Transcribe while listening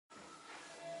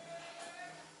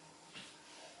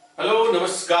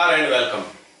Namaskar and welcome.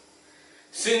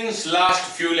 Since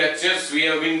last few lectures we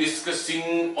have been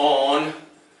discussing on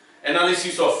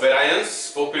analysis of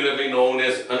variance, popularly known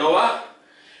as ANOVA.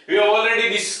 We have already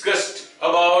discussed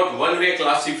about one-way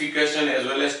classification as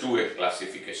well as two-way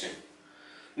classification.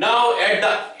 Now at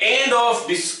the end of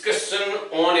discussion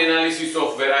on analysis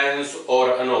of variance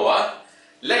or ANOVA,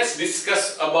 let's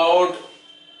discuss about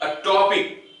a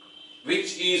topic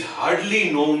which is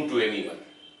hardly known to anyone.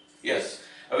 Yes.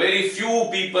 Very few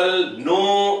people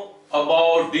know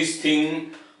about this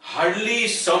thing, hardly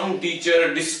some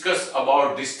teacher discuss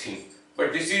about this thing.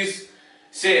 But this is,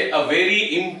 say, a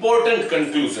very important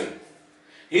conclusion.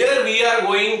 Here we are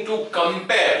going to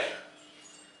compare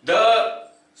the,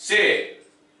 say,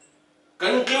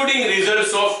 concluding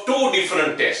results of two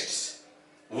different tests.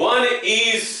 One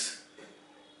is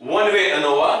one-way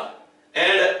ANOVA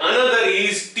and another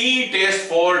is t-test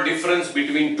for difference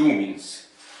between two means.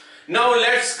 Now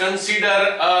let's consider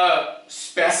a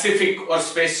specific or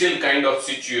special kind of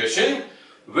situation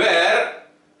where,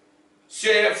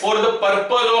 say, for the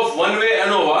purpose of one-way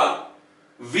ANOVA,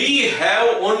 we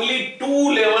have only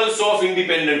two levels of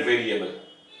independent variable.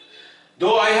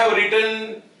 Though I have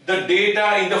written the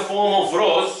data in the form of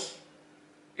rows,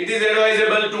 it is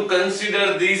advisable to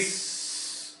consider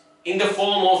this in the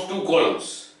form of two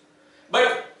columns.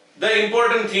 But the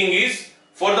important thing is,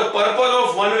 for the purpose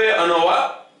of one-way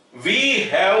ANOVA, we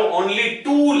have only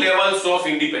two levels of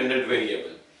independent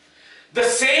variable. The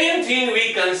same thing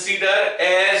we consider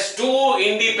as two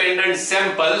independent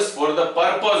samples for the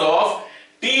purpose of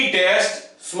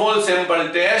t-test, small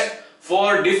sample test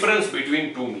for difference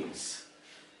between two means.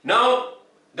 Now,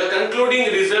 the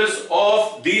concluding results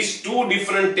of these two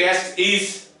different tests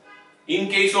is, in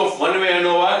case of one-way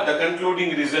ANOVA, the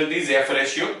concluding result is F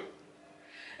ratio,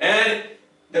 and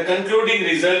the concluding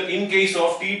result in case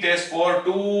of t-test for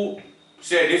two,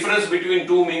 say, difference between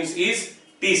two means is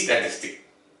t-statistic.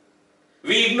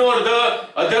 We ignore the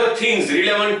other things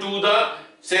relevant to the,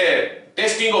 say,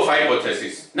 testing of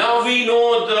hypothesis. Now we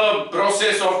know the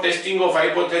process of testing of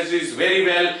hypothesis very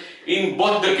well in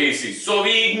both the cases. So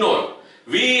we ignore.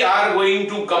 We are going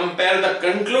to compare the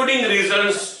concluding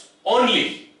results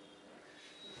only.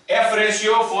 F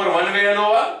ratio for one-way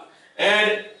ANOVA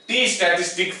and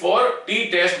t-statistic for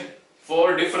t-test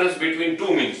for difference between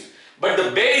two means. But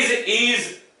the base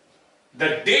is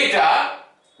the data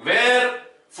where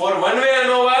for one-way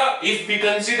ANOVA, if we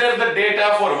consider the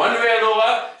data for one-way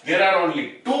ANOVA, there are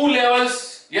only two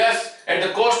levels. Yes, at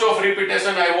the cost of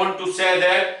repetition, I want to say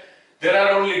that there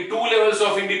are only two levels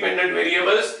of independent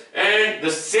variables, and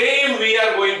the same we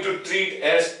are going to treat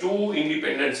as two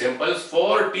independent samples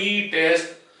for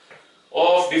t-test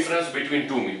of difference between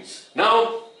two means.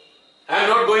 Now, I am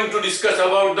not going to discuss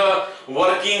about the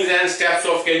workings and steps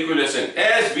of calculation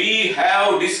as we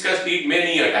have discussed it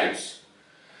many a times.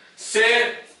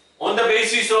 Say, on the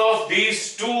basis of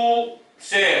these two,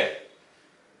 say,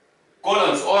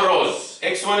 columns or rows,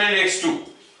 x1 and x2,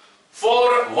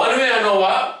 for one-way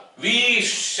ANOVA, we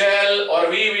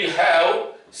will have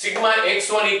sigma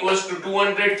x1 equals to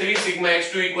 203, sigma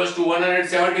x2 equals to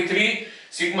 173,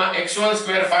 sigma x1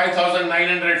 square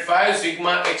 5905,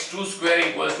 sigma x2 square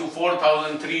equals to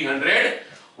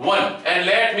 4301. And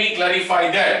let me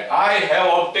clarify that I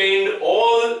have obtained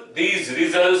all these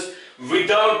results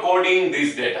without coding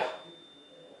this data.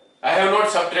 I have not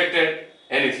subtracted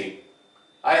anything.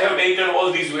 I have taken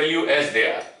all these values as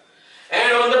they are.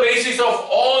 And on the basis of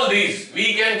all these,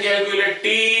 we can calculate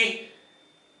t,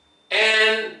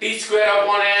 n, t square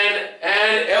upon n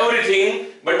and everything.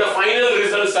 But the final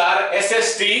results are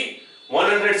SST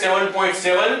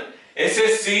 107.7,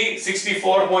 SSC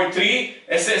 64.3,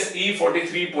 SSE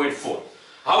 43.4.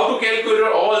 How to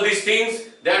calculate all these things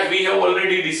that we have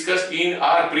already discussed in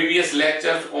our previous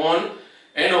lectures on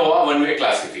ANOVA one-way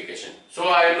classification. So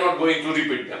I am not going to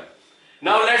repeat them.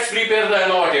 Now let's prepare the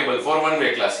ANOVA table for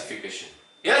one-way classification.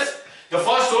 Yes, the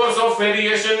first source of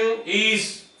variation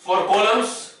is for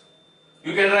columns.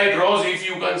 You can write rows if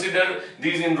you consider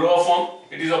these in row form.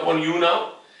 It is upon you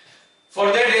now.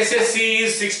 For that, SSC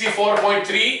is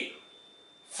 64.3.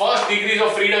 First degrees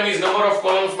of freedom is number of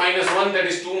columns minus 1, that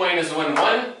is 2 minus 1,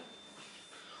 1.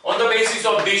 On the basis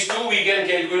of these two, we can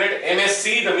calculate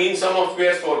MSC, the mean sum of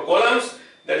squares for columns,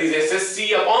 that is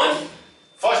SSC upon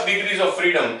first degrees of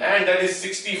freedom, and that is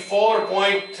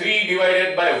 64.3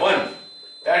 divided by 1.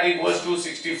 That equals to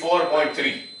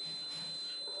 64.3.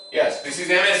 Yes, this is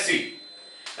MSC.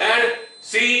 And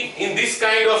see, in this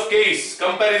kind of case,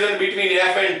 comparison between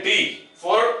F and T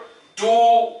for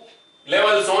two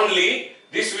levels only,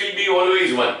 this will be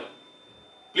always 1.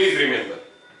 Please remember.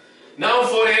 Now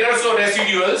for errors or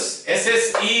residuals,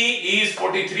 SSE is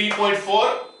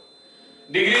 43.4.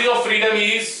 Degrees of freedom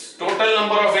is total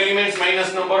number of elements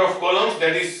minus number of columns,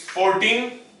 that is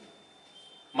 14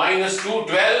 minus 2,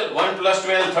 12, 1 plus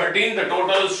 12, 13. The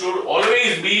total should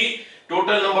always be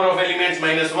total number of elements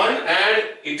minus 1, and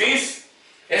it is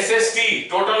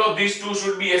SST. Total of these two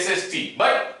should be SST.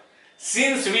 But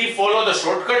since we follow the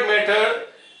shortcut method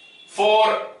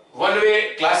for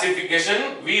one-way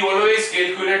classification, we always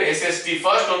calculate SST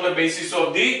first on the basis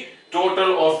of the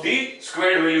total of the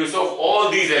squared values of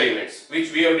all these elements,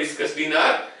 which we have discussed in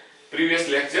our previous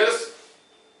lectures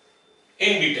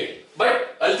in detail.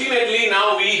 But ultimately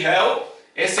now we have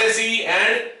SSE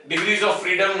and degrees of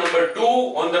freedom number 2,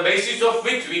 on the basis of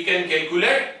which we can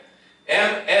calculate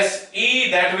MSE,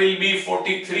 that will be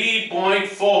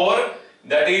 43.4,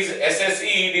 that is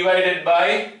SSE divided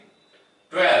by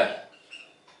 12.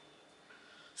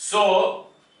 So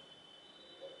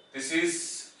this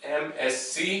is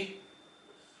MSC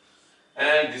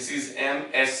and this is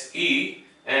MSE,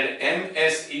 and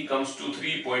MSE comes to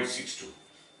 3.62.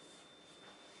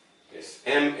 Yes,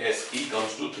 MSE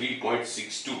comes to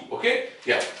 3.62. Okay,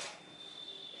 yeah.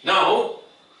 Now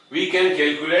we can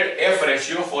calculate F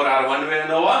ratio for our one-way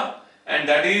ANOVA, and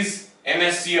that is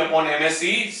MSC upon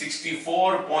MSE,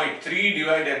 64.3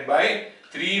 divided by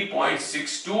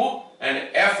 3.62, and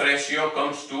F ratio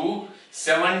comes to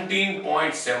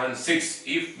 17.76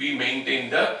 if we maintain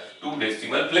the 2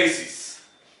 decimal places.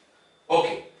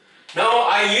 Okay, now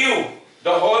I leave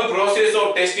the whole process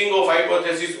of testing of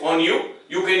hypothesis on you.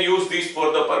 You can use this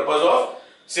for the purpose of,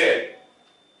 say,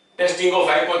 testing of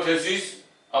hypothesis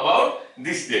about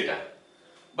this data.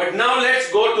 But now let's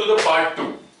go to the part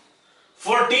 2.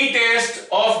 For t-test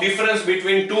of difference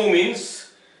between two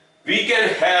means, we can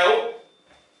have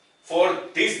for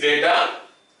this data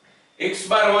x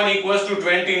bar 1 equals to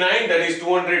 29, that is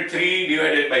 203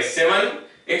 divided by 7,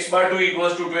 x bar 2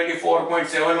 equals to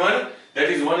 24.71, that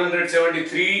is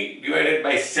 173 divided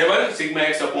by 7, sigma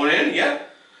x upon n, yeah.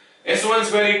 S1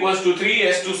 square equals to 3,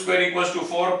 S2 square equals to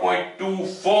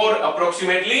 4.24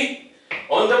 approximately.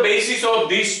 On the basis of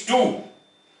these two,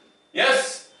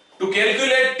 yes, to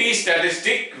calculate t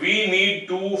statistic, we need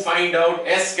to find out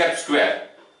S cap square,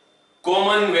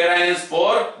 common variance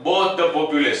for both the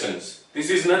populations. This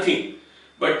is nothing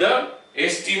but the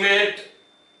estimate,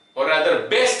 or rather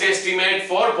best estimate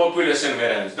for population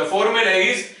variance. The formula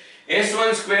is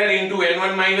S1 square into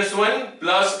N1 minus 1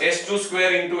 plus S2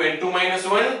 square into N2 minus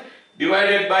 1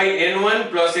 divided by N1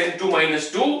 plus N2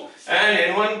 minus 2, and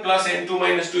N1 plus N2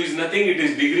 minus 2 is nothing, it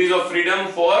is degrees of freedom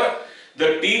for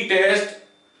the t-test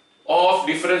of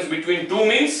difference between two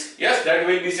means. Yes, that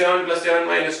will be 7 plus 7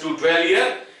 minus 2, 12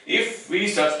 here. If we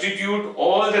substitute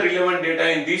all the relevant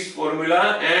data in this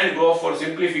formula and go for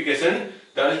simplification,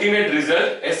 the ultimate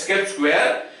result, S cap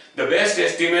square, the best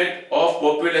estimate of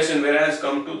population variance,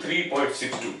 come to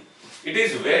 3.62. It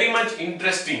is very much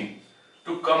interesting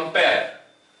to compare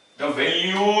the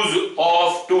values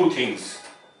of two things.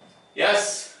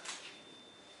 Yes,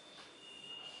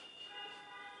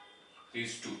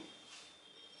 these two,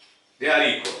 they are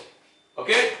equal.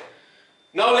 Okay,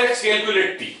 now let's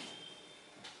calculate t.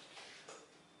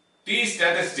 T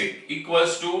statistic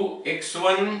equals to x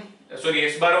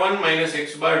bar 1 minus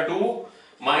x bar 2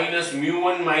 minus mu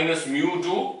 1 minus mu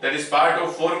 2, that is part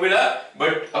of formula,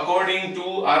 but according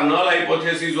to our null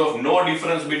hypothesis of no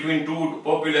difference between two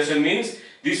population means,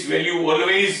 this value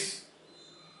always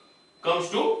comes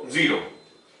to 0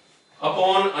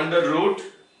 upon under root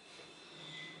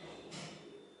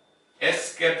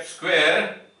S cap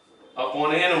square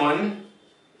upon N1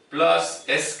 plus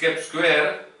S cap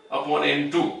square upon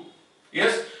N2.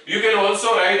 Yes, you can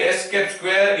also write S cap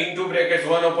square into brackets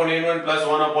 1 upon N1 plus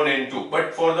 1 upon N2,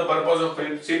 but for the purpose of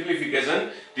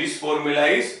simplification, this formula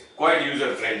is quite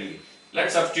user friendly.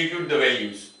 Let's substitute the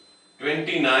values.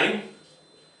 29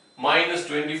 minus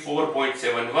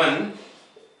 24.71,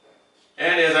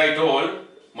 and as I told,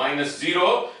 minus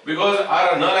 0, because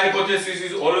our null hypothesis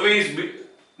is always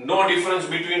no difference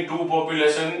between two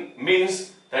population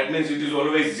means, that means it is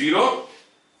always 0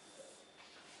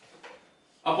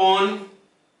 upon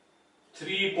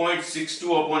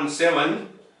 3.62 upon 7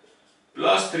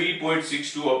 plus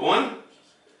 3.62 upon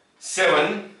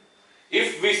 7.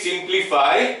 If we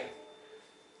simplify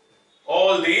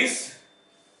all these,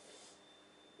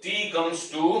 t comes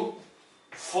to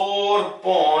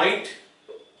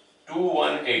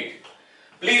 4.218.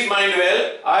 Please mind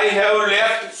well, I have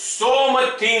left so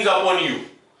much things upon you.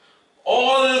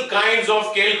 All kinds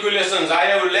of calculations I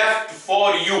have left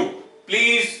for you.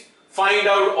 Please find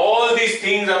out all these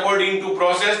things according to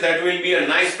process. That will be a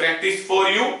nice practice for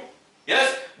you.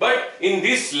 Yes, But in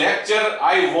this lecture,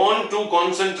 I want to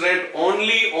concentrate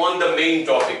only on the main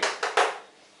topic.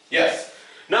 Yes.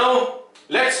 Now,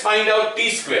 let's find out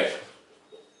t square.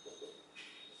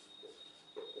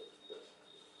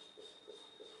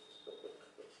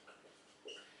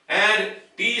 And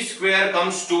t square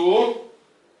comes to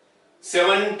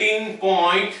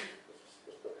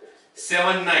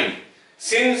 17.79.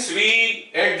 Since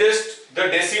we adjust the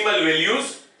decimal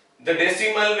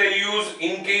values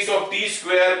in case of t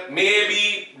square may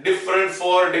be different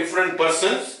for different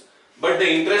persons, but the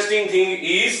interesting thing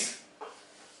is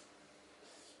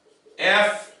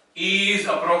f is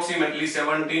approximately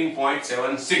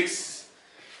 17.76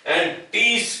 and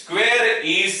t square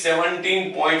is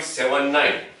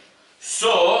 17.79.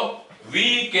 So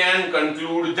we can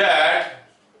conclude that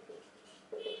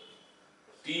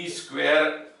t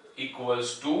square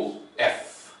equals to f.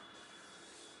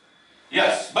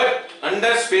 Yes, but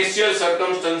under special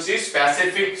circumstances,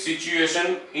 specific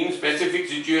situation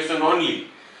only,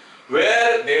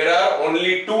 where there are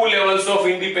only two levels of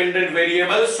independent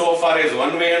variables so far as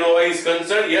one way ANOVA is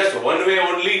concerned. Yes, one way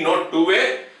only, not two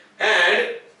way,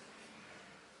 and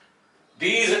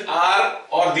these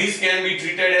can be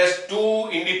treated as two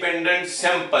independent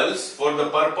samples for the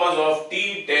purpose of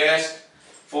t-test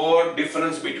for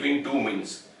difference between two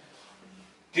means.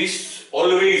 This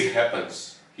always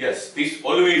happens. Yes, this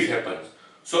always happens.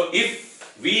 So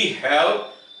if we have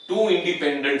two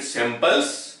independent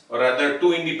samples, or rather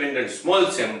two independent small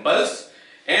samples,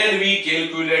 and we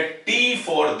calculate t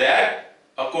for that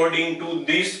according to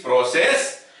this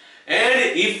process,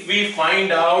 and if we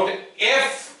find out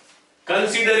f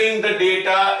considering the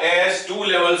data as two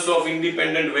levels of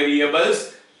independent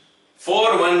variables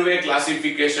for one-way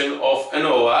classification of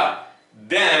ANOVA,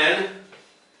 then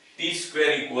t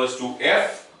square equals to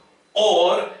f,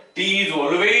 or t is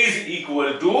always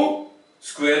equal to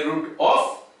square root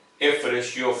of f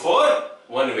ratio for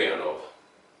one-way ANOVA.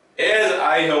 As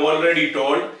I have already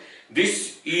told,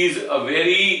 this is a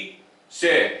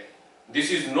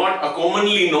this is not a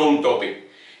commonly known topic.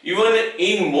 Even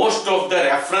in most of the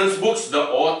reference books, the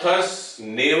authors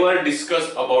never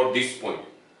discuss about this point.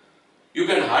 You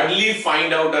can hardly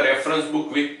find out a reference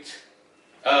book with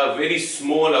a very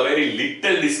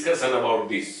little discussion about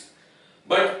this.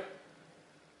 But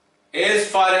as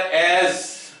far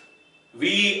as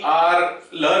we are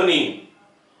learning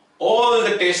all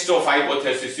the tests of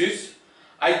hypotheses,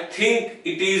 I think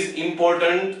it is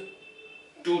important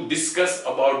to discuss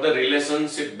about the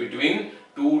relationship between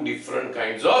two different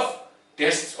kinds of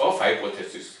tests of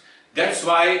hypothesis. That's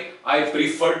why I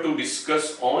prefer to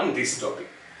discuss on this topic.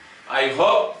 I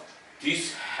hope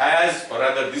this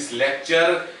this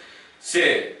lecture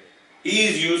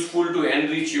is useful to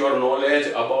enrich your knowledge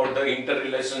about the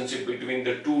interrelationship between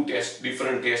the two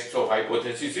different tests of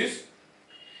hypothesis.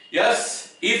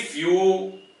 Yes, if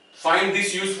you find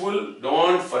this useful,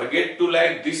 don't forget to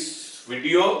like this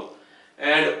video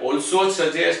and also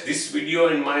suggest this video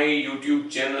in my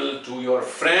YouTube channel to your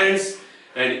friends.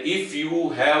 And if you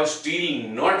have still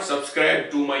not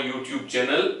subscribed to my YouTube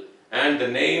channel, and the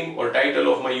name or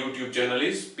title of my YouTube channel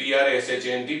is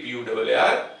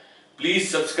PRASHANTPUAR, please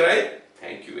subscribe.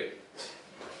 Thank you very much.